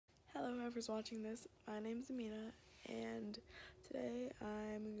Hello, whoever's watching this. My name's Amina, and today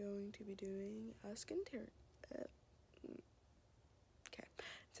I'm going to be doing a skincare. Okay,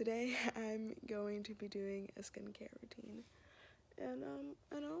 today I'm going to be doing a skincare routine, and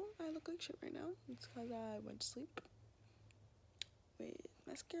I know I look like shit right now. It's because I went to sleep with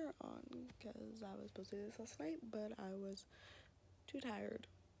mascara on because I was supposed to do this last night, but I was too tired.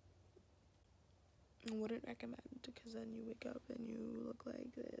 I wouldn't recommend because then you wake up and you look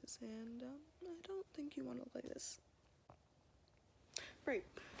like this, and I don't think you want to look like this. Right.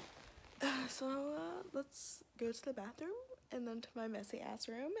 So let's go to the bathroom and then to my messy ass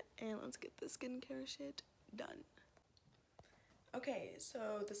room and let's get the skincare shit done. Okay,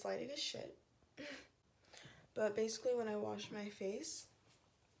 so this lighting is shit. But basically when I wash my face,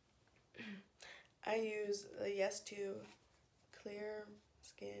 I use the Yes2 Clear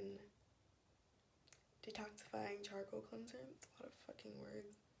Skin Detoxifying Charcoal Cleanser. It's a lot of fucking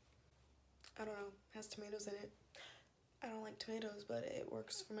words. I don't know, it has tomatoes in it. I don't like tomatoes, but it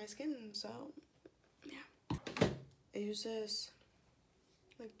works for my skin, so yeah. I use this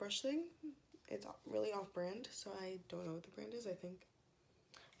like brush thing. It's really off-brand, so I don't know what the brand is. I think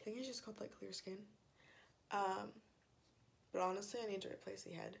it's just called like Clear Skin. But honestly, I need to replace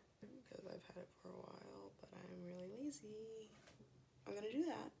the head because I've had it for a while, but I'm really lazy. I'm gonna do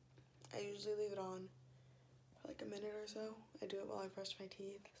that. I usually leave it on for like a minute or so. I do it while I brush my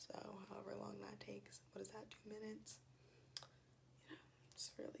teeth, so however long that takes. What is that, 2 minutes? You know,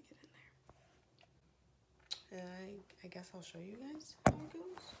 just really get in there. And I guess I'll show you guys how it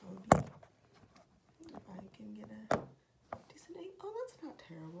goes. If I can get a decent eight. Oh, that's not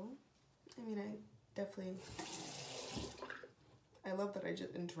terrible. I mean, I love that I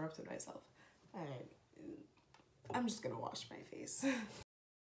just interrupted myself. I'm just gonna wash my face.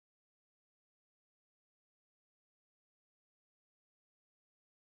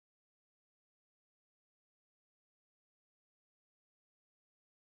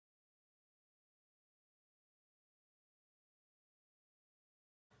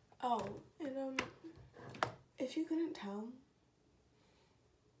 Oh, and if you couldn't tell,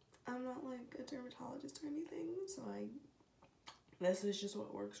 I'm not like a dermatologist or anything, so this is just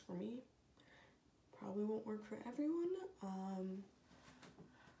what works for me. Probably won't work for everyone. I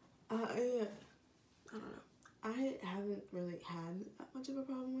don't know. I haven't really had that much of a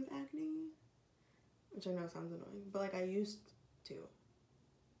problem with acne, which I know sounds annoying, but like I used to,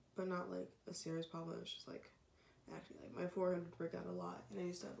 but not like a serious problem. It's just like acne. Like my forehead would break out a lot, and I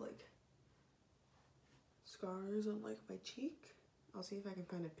used to have like scars on like my cheek. I'll see if I can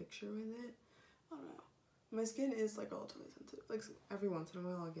find a picture with it. I don't know. My skin is like relatively sensitive. Like every once in a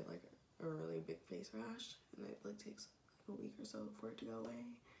while I'll get like a really big face rash, and it like takes like a week or so for it to go away.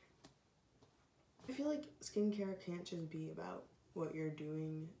 I feel like skincare can't just be about what you're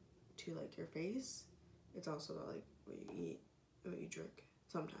doing to like your face. It's also about like what you eat and what you drink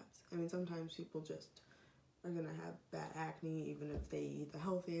sometimes. I mean, sometimes people just are gonna have bad acne even if they eat the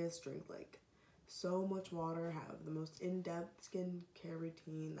healthiest, drink like so much water, have the most in-depth skincare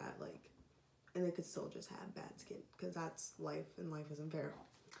routine that like, and they could still just have bad skin because that's life and life isn't fair.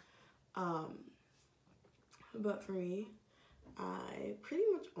 But for me, I pretty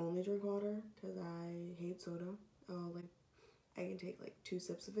much only drink water because I hate soda. Like I can take like 2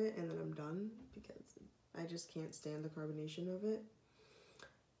 sips of it and then I'm done because I just can't stand the carbonation of it.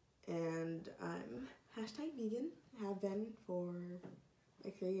 And I'm #vegan, have been for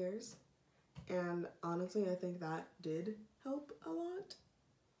like 3 years. And honestly, I think that did help a lot.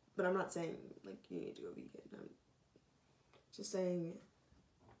 But I'm not saying like you need to go vegan. I'm just saying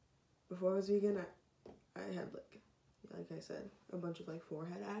before I was vegan, I had like I said, a bunch of like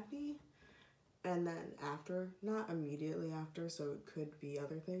forehead acne. And then after, not immediately after, so it could be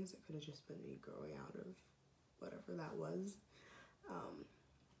other things. It could have just been me growing out of whatever that was.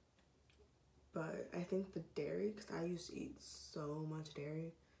 But I think the dairy, because I used to eat so much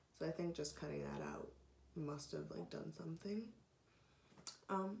dairy, so I think just cutting that out must have like done something.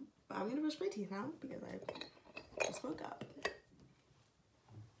 But I'm gonna brush my teeth now because I just woke up.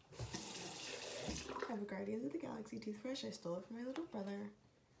 I have a Guardians of the Galaxy toothbrush. I stole it from my little brother.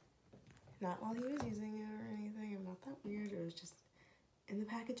 Not while he was using it or anything. I'm not that weird. It was just in the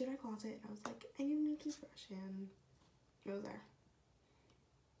package in our closet. I was like, I need a new toothbrush, and it was there.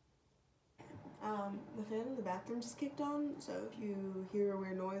 The fan in the bathroom just kicked on, so if you hear a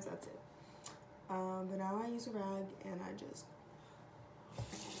weird noise, that's it. But now I use a rag and I just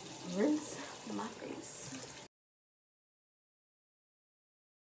rinse my face.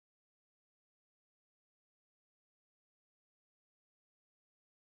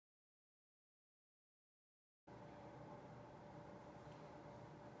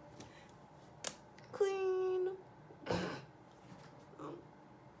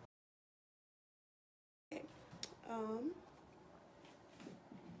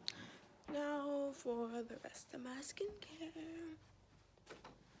 Now for the rest of my skincare.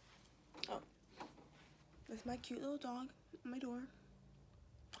 Oh, that's my cute little dog on my door.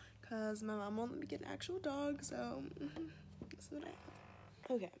 Cause my mom won't let me get an actual dog, so this is what I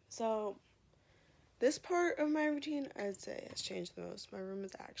have. Okay, so this part of my routine, I'd say, has changed the most. My room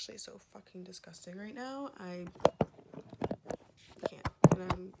is actually so fucking disgusting right now. I can't,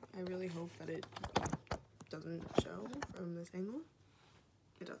 and I really hope that it doesn't show from this angle.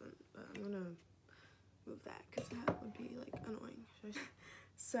 It doesn't, but I'm gonna move that because that would be like annoying.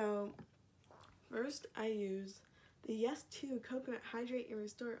 So first I use the Yes 2 Coconut Hydrate and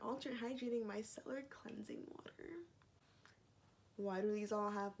Restore Ultra Hydrating Micellar Cleansing Water. Why do these all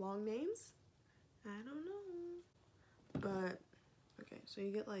have long names? I don't know. But, okay, so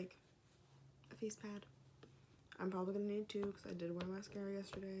you get like a face pad. I'm probably gonna need two because I did wear mascara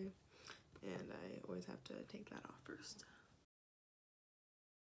yesterday. And I always have to take that off first.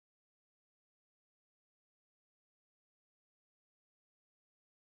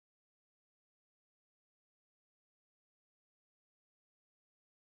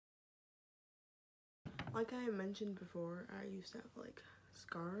 Like I mentioned before, I used to have like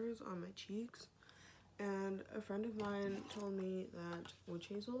scars on my cheeks, and a friend of mine told me that witch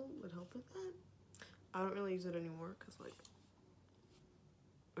hazel would help with that. I don't really use it anymore because like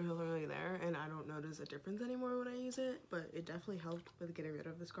it's literally there and I don't notice a difference anymore when I use it, but it definitely helped with getting rid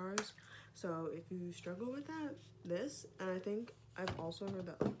of the scars. So if you struggle with that, this, and I think I've also heard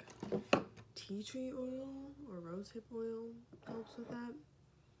that like tea tree oil or rosehip oil helps with that.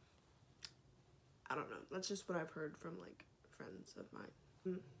 I don't know, that's just what I've heard from like friends of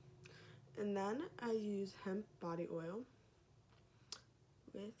mine. And then I use hemp body oil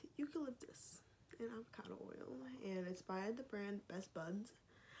with eucalyptus and avocado oil, and it's by the brand Best Buds.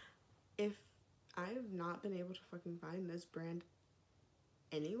 If I've not been able to fucking find this brand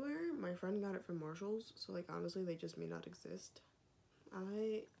anywhere, my friend got it from Marshall's, so like honestly they just may not exist.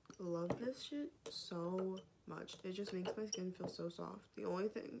 I love this shit so much. It just makes my skin feel so soft. The only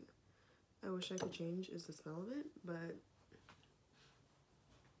thing I wish I could change is the smell of it, but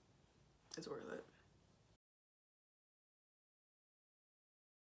it's worth it.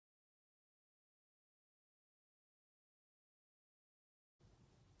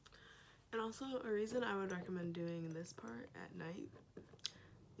 And also a reason I would recommend doing this part at night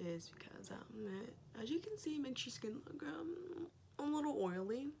is because as you can see, it makes your skin look a little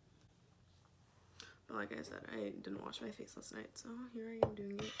oily. But like I said, I didn't wash my face last night, so here I am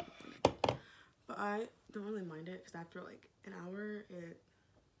doing it. But I don't really mind it because after like an hour, it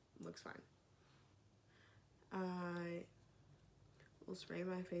looks fine. I will spray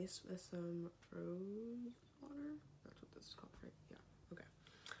my face with some rose water. That's what this is called, right? Yeah, okay.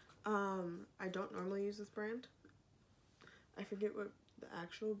 I don't normally use this brand. I forget what the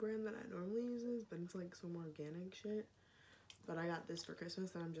actual brand that I normally use is, but it's like some organic shit. But I got this for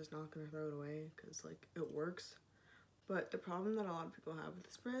Christmas and I'm just not gonna throw it away because like it works. But the problem that a lot of people have with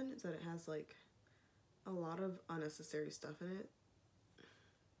this brand is that it has like a lot of unnecessary stuff in it.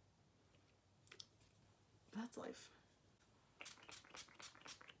 That's life.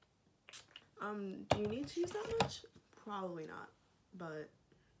 Do you need to use that much? Probably not. But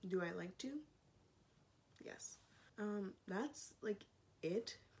do I like to? Yes. That's like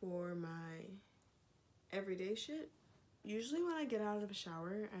it for my everyday shit. Usually when I get out of a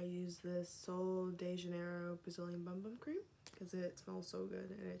shower, I use this Sol de Janeiro Brazilian Bum Bum Cream because it smells so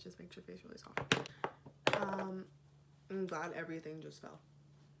good and it just makes your face really soft. I'm glad everything just fell.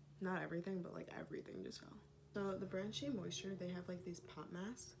 Not everything, but like everything just fell. So the brand Shea Moisture, they have like these pot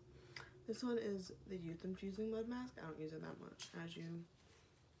masks. This one is the Youth Infusing Mud Mask. I don't use it that much, as you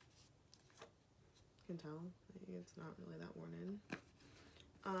can tell. It's not really that worn in.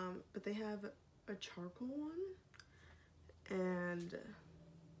 But they have a charcoal one and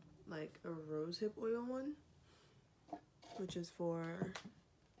like a rosehip oil one, which is for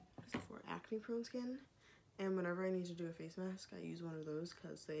acne prone skin. And whenever I need to do a face mask, I use one of those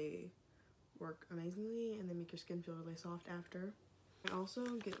because they work amazingly and they make your skin feel really soft after. I also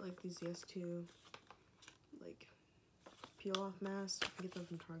get like these Yes 2 like peel off masks. You can get them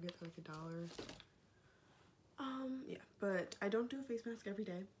from Target for like $1. Yeah, but I don't do a face mask every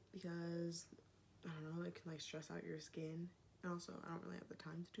day because I don't know, it can like stress out your skin. And also I don't really have the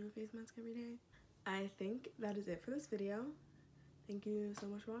time to do a face mask every day. I think that is it for this video. Thank you so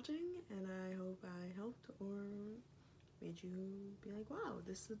much for watching, and I hope I helped or made you be like, wow,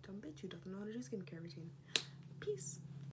 this is a dumb bitch who doesn't know how to do skincare routine. Peace.